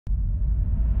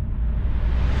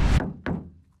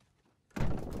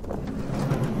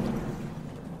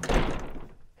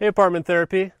Hey Apartment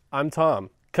Therapy, I'm Tom,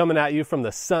 coming at you from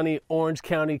the sunny Orange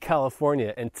County,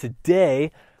 California, and today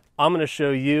I'm going to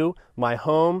show you my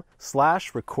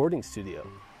home/recording studio.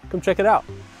 Come check it out.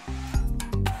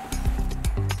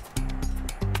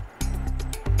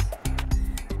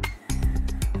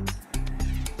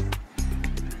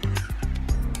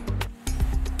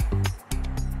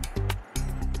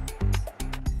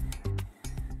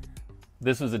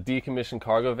 This was a decommissioned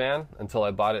cargo van until I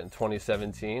bought it in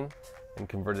 2017 and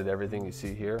converted everything you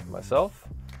see here myself.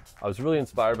 I was really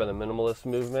inspired by the minimalist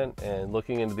movement and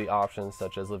looking into the options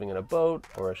such as living in a boat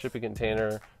or a shipping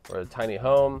container or a tiny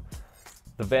home.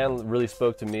 The van really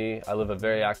spoke to me. I live a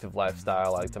very active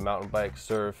lifestyle. I like to mountain bike,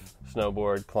 surf,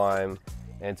 snowboard, climb,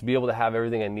 and to be able to have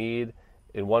everything I need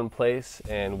in one place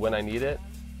and when I need it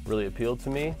really appealed to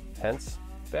me, hence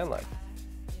van life.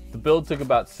 The build took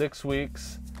about 6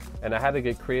 weeks, and I had to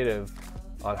get creative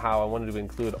on how I wanted to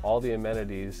include all the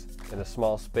amenities in a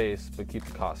small space but keep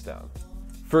the cost down.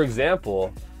 For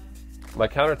example, my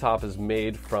countertop is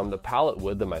made from the pallet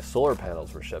wood that my solar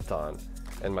panels were shipped on,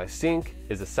 and my sink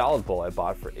is a salad bowl I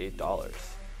bought for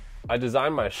 $8. I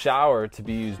designed my shower to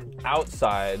be used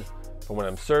outside for when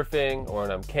I'm surfing or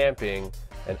when I'm camping,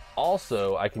 and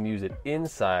also I can use it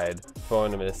inside for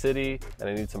when I'm in a city and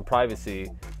I need some privacy.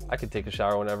 I can take a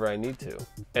shower whenever I need to.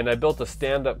 And I built a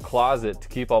stand-up closet to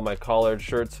keep all my collared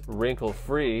shirts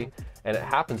wrinkle-free, and it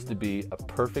happens to be a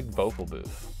perfect vocal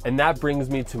booth. And that brings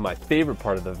me to my favorite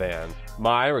part of the van,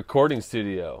 my recording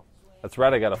studio. That's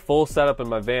right, I got a full setup in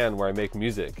my van where I make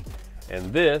music.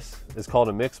 And this is called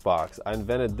a mix box. I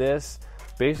invented this.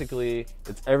 Basically,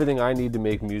 it's everything I need to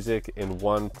make music in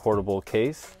one portable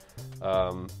case.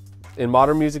 In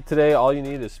modern music today, all you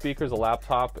need is speakers, a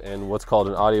laptop, and what's called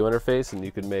an audio interface, and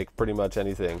you can make pretty much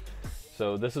anything.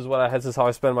 So this is how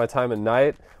I spend my time at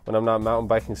night when I'm not mountain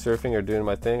biking, surfing, or doing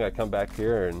my thing. I come back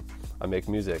here and I make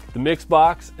music. The mix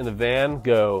box and the van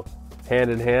go hand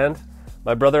in hand.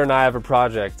 My brother and I have a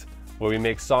project where we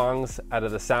make songs out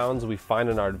of the sounds we find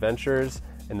in our adventures,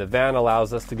 and the van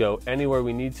allows us to go anywhere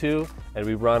we need to, and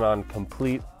we run on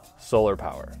complete solar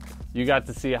power. You got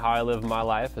to see how I live my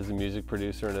life as a music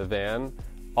producer in a van.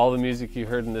 All the music you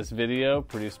heard in this video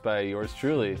produced by yours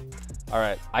truly. All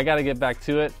right, I gotta get back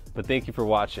to it, but thank you for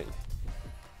watching.